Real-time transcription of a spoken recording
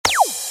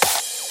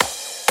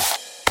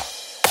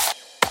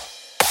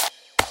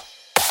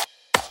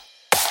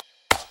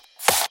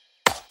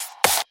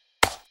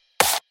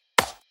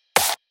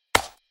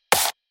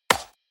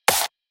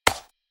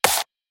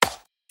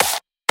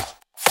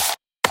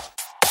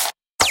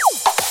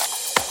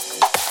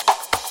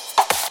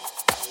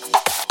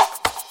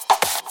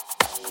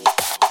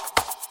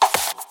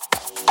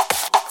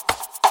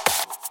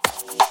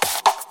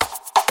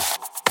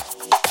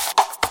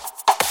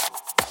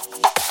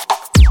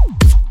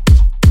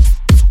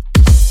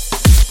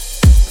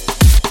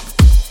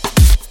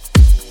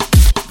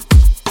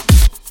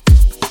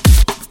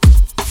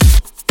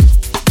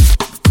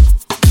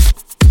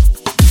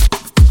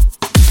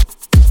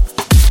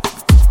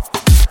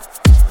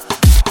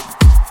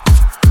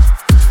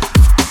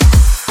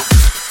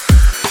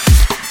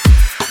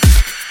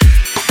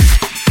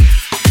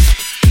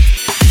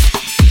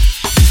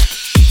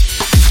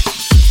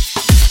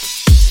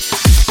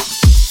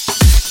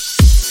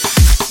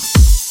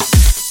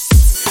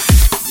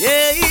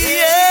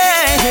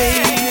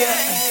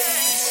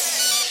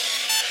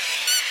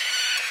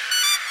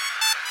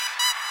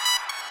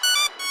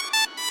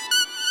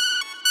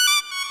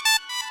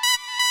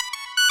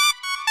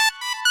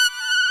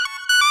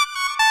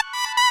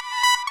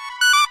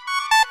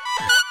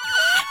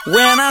When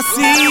I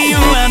see you,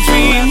 I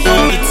dream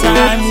of the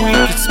time we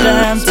could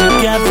spend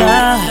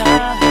together.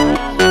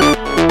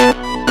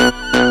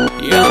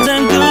 You're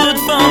done good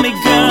for me,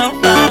 girl,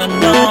 but I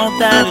know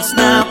that it's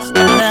now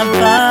or never.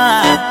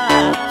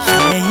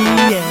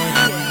 Yeah, yeah.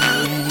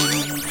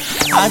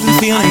 I've been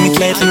feeling it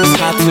lately, it's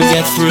hard to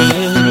get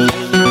through.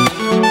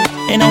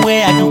 Ain't no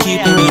way I can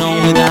keep moving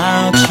on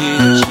without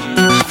you.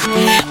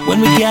 When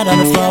we get on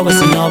the floor, we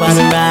see nobody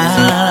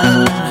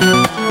around,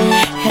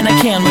 and I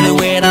can't really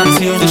wait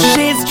until the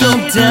shades go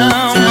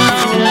down.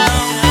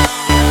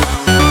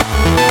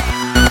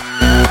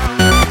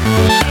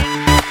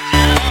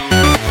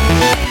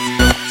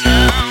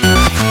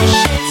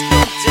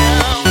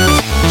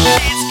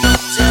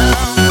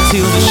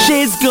 Till the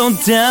shades go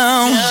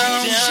down.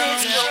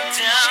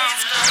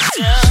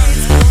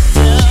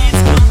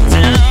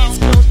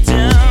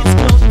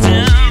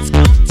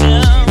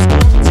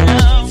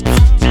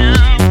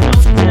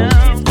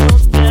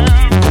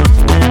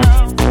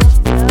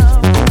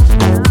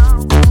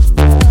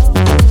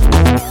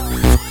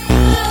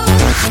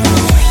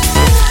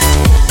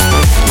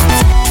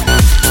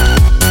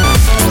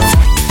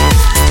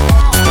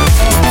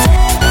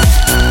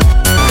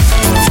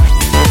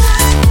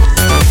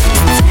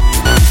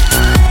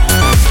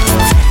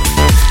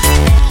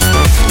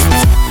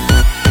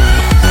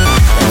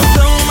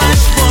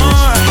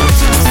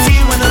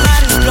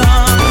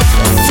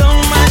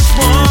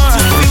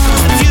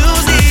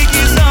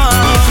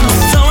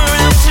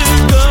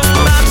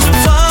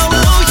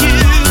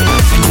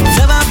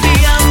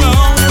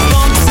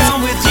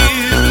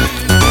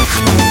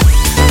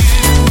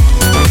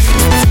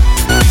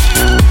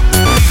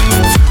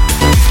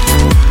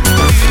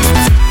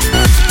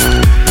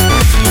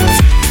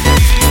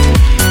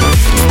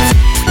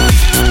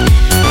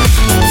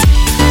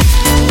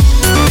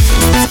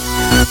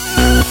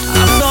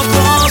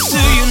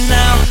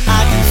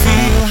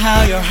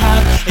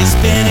 It's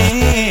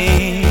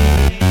spinning.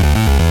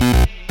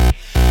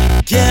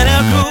 Get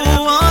up, go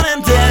on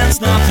and dance,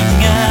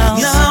 nothing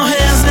else now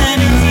has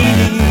any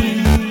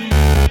meaning.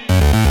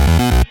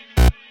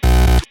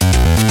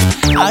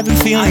 I've been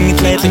feeling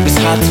it lately, it's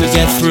hard to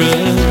get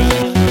through.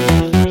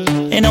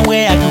 Ain't no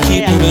way I can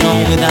keep moving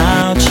on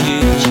without you.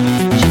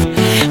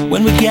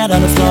 When we get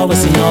on the floor, we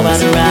see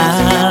nobody around,